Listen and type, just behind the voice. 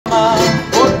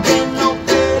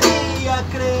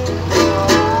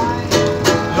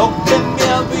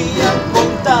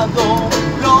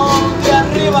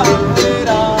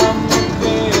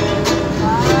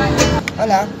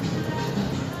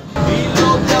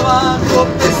hago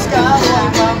pescado, ay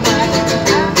mamá.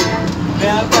 Me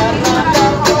agarran la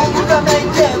boca, me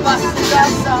lleva a su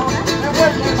casa, me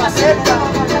vuelve maceta,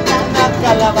 una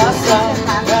calabaza.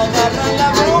 Me agarran la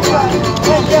boca,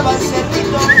 me lleva al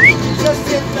cerrito, se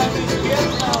sienta en mis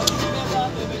piernas, me da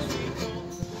de besito.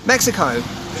 Mexico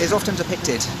is often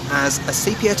depicted as a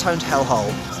sepia-toned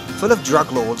hellhole, full of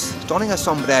drug lords donning a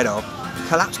sombrero,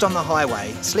 collapsed on the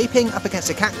highway, sleeping up against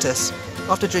a cactus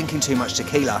after drinking too much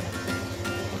tequila.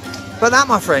 But that,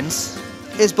 my friends,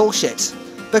 is bullshit.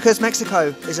 Because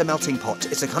Mexico is a melting pot.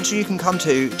 It's a country you can come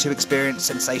to experience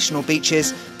sensational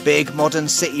beaches, big modern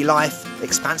city life,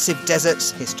 expansive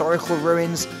deserts, historical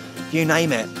ruins, you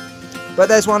name it. But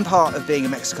there's one part of being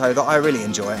in Mexico that I really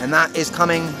enjoy, and that is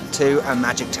coming to a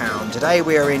magic town. Today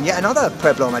we are in yet another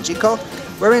Pueblo Mágico.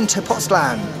 We're in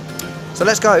Tepoztlan. So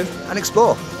let's go and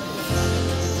explore.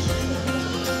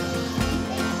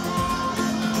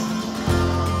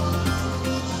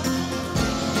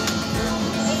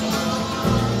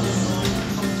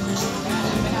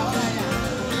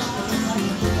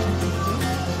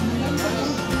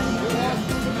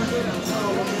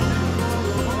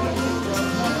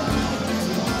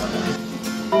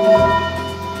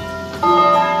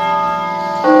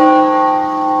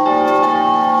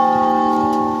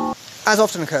 As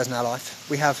often occurs in our life,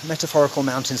 we have metaphorical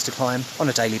mountains to climb on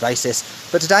a daily basis.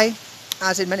 But today,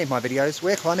 as in many of my videos,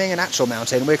 we're climbing an actual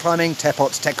mountain. We're climbing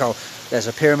Tepozteco. There's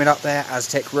a pyramid up there,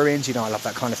 Aztec ruins, you know I love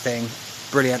that kind of thing.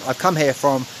 Brilliant. I've come here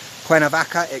from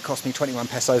Cuernavaca. It cost me 21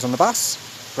 pesos on the bus.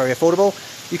 Very affordable.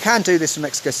 You can do this from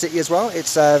Mexico City as well.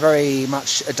 It's very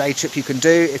much a day trip you can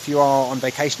do if you are on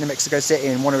vacation in Mexico City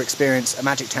and want to experience a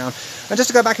magic town. And just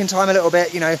to go back in time a little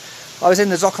bit, you know, I was in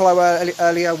the Zocalo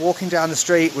earlier, walking down the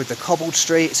street with the cobbled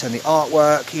streets and the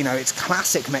artwork. You know, it's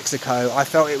classic Mexico. I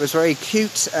felt it was very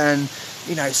cute and,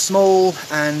 you know, small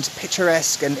and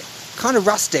picturesque and kind of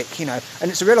rustic, you know,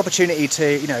 and it's a real opportunity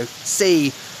to, you know,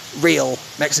 see real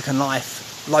Mexican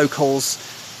life, locals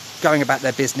going about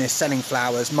their business, selling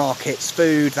flowers, markets,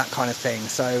 food, that kind of thing.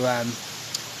 So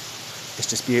it's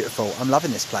just beautiful. I'm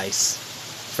loving this place.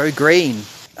 Very green.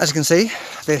 As you can see,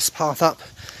 this path up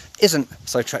isn't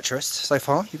so treacherous so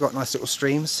far. You've got nice little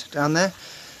streams down there.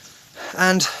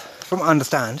 And from what I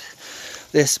understand,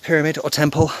 this pyramid or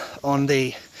temple on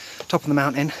the top of the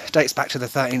mountain dates back to the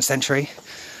 13th century.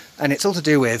 And it's all to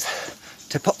do with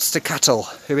Tepoztlan,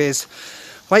 who is,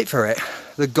 wait for it,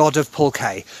 the god of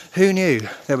pulque. Who knew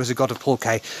there was a god of pulque?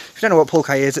 If you don't know what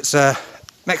pulque is, it's a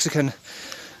Mexican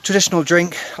traditional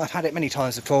drink. I've had it many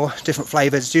times before, different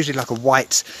flavours. It's usually like a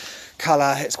white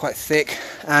colour, it's quite thick.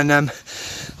 And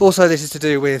also this is to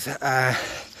do with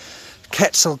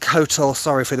Quetzalcoatl,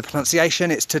 sorry for the pronunciation.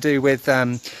 It's to do with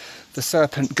the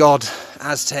serpent god,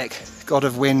 Aztec, god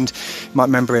of wind. You might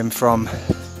remember him from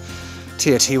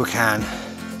Teotihuacan,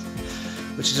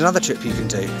 which is another trip you can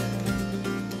do.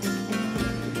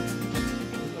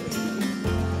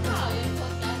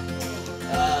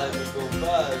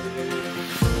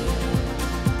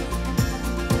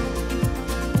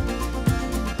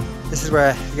 This is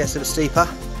where it gets a bit steeper.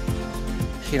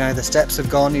 You know, the steps have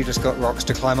gone, you've just got rocks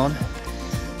to climb on.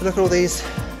 But look at all these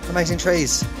amazing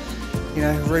trees. You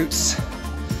know, roots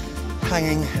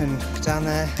hanging and down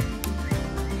there.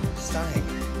 Stunning.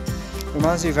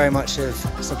 Reminds me very much of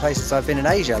some places I've been in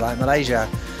Asia, like Malaysia,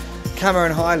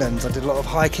 Cameron Highlands. I did a lot of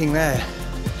hiking there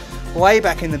way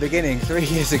back in the beginning, 3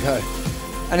 years ago.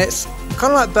 And it's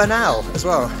kind of like Bernal as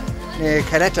well, near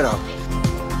Querétaro.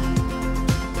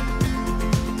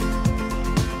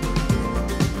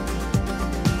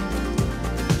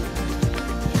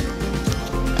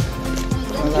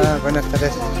 Hola, buenas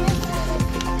tardes.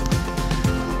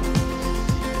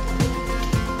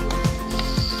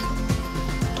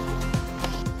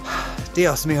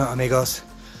 Dios mío, amigos.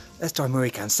 Estoy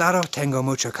muy cansado, tengo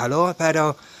mucho calor,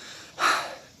 pero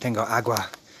tengo agua.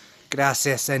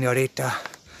 Gracias, señorita.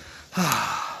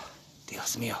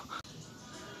 Dios mío.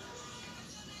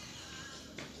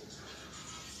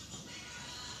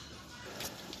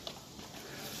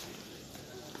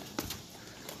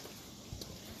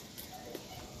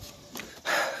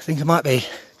 I think I might be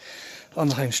on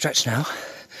the home stretch now.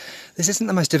 This isn't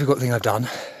the most difficult thing I've done,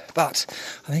 but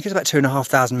I think it's about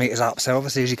 2,500 metres up, so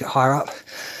obviously as you get higher up,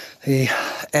 the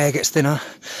air gets thinner,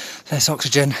 less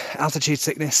oxygen, altitude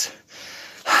sickness,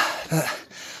 but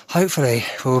hopefully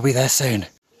we'll be there soon.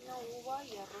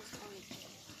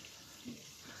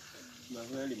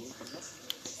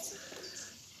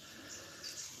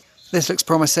 This looks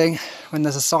promising. When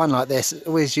there's a sign like this, it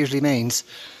always usually means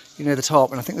you know the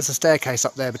top, and I think there's a staircase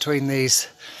up there between these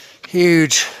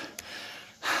huge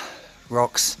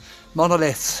rocks,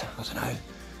 monoliths, I don't know.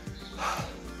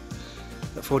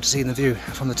 Look forward to seeing the view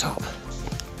from the top.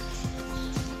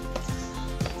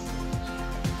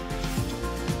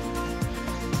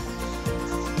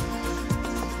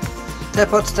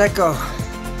 Tepozteco.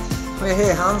 We're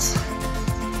here, Hans.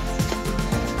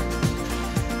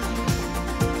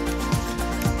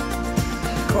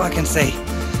 Look what I can see.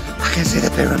 I can see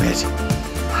the pyramid.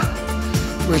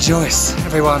 Rejoice,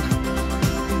 everyone.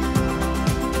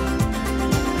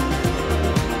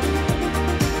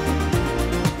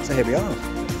 So here we are.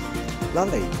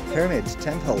 Lovely pyramid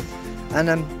temple.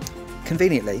 And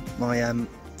conveniently, my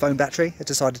phone battery had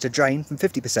decided to drain from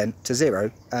 50% to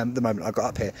 0 the moment I got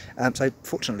up here. So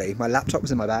fortunately, my laptop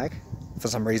was in my bag for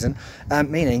some reason,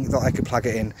 meaning that I could plug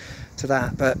it in to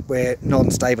that, but we're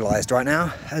non-stabilised right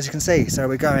now, as you can see, so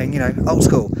we're going, you know, old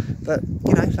school, but,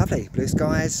 you know, lovely, blue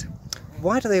skies.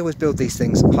 Why do they always build these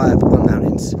things high up on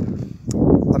mountains?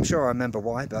 I'm sure I remember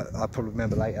why, but I'll probably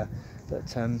remember later, but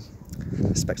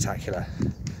spectacular.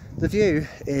 The view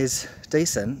is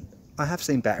decent. I have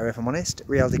seen better, if I'm honest.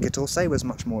 Real de Catorce was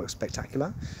much more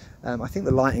spectacular. I think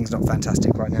the lighting's not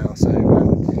fantastic right now, so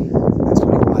that's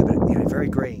probably why, but, you know, very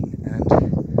green,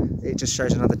 and it just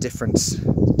shows another different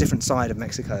side of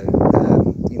Mexico.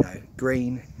 You know,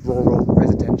 green, rural,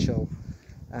 residential,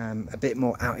 a bit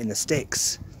more out in the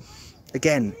sticks.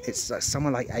 Again, it's like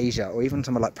somewhere like Asia, or even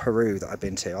somewhere like Peru that I've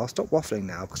been to. I'll stop waffling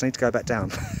now because I need to go back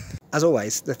down. As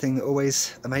always, the thing that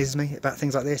always amazes me about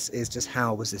things like this is just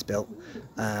how was this built?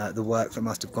 The work that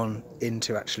must have gone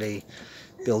into actually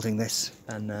building this,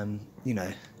 and you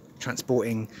know,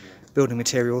 transporting building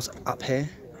materials up here,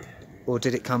 or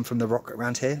did it come from the rock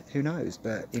around here? Who knows?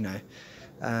 But you know,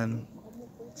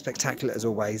 spectacular as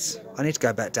always. I need to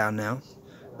go back down now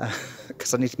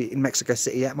because I need to be in Mexico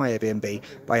City at my Airbnb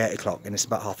by 8 o'clock, and it's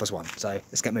about 1:30. So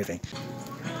let's get moving.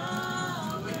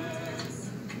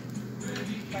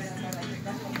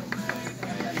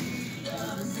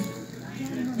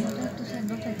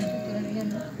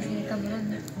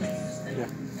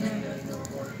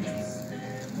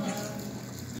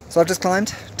 So I've just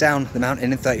climbed down the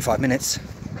mountain in 35 minutes,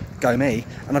 go me,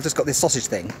 and I've just got this sausage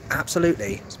thing,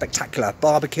 absolutely spectacular,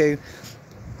 barbecue.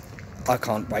 I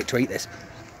can't wait to eat this.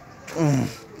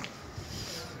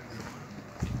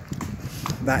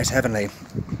 That is heavenly.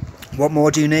 What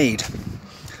more do you need?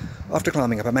 After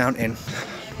climbing up a mountain,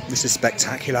 this is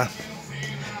spectacular.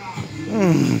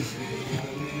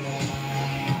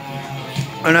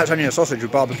 And that's only a sausage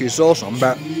with barbecue sauce on,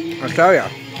 but I tell you,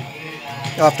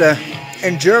 after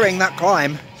enduring that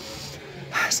climb,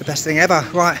 it's the best thing ever.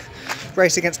 Right,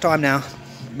 race against time now.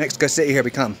 Mexico City, here we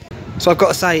come. So I've got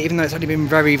to say, even though it's only been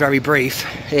very, very brief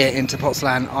here in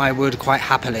Tepoztlan, I would quite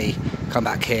happily come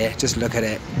back here, just look at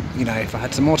it. You know, if I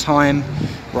had some more time,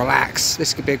 relax,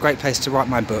 this could be a great place to write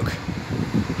my book.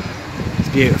 It's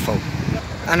beautiful.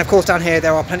 And of course down here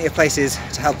there are plenty of places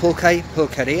to have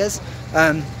pulquerias,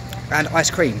 and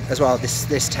ice cream as well.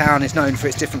 This town is known for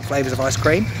its different flavours of ice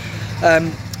cream.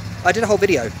 I did a whole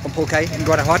video on pulque in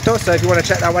Guanajuato, so if you want to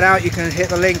check that one out, you can hit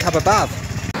the link up above.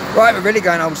 Right, we're really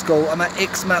going old school. I'm at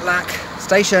Ixmatlac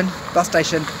station, bus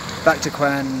station, back to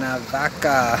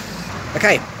Cuernavaca.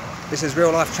 Okay, this is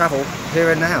real life travel,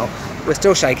 here and now. We're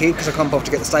still shaky because I can't bother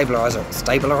to get the stabilizer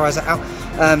out.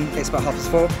 It's about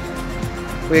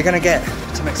 4:30. We're going to get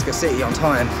to Mexico City on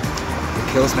time.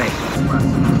 It kills me.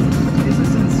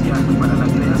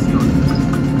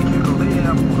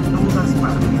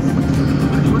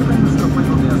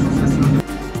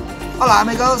 Hola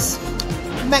amigos!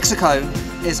 Mexico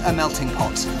is a melting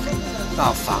pot.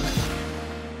 Oh fuck.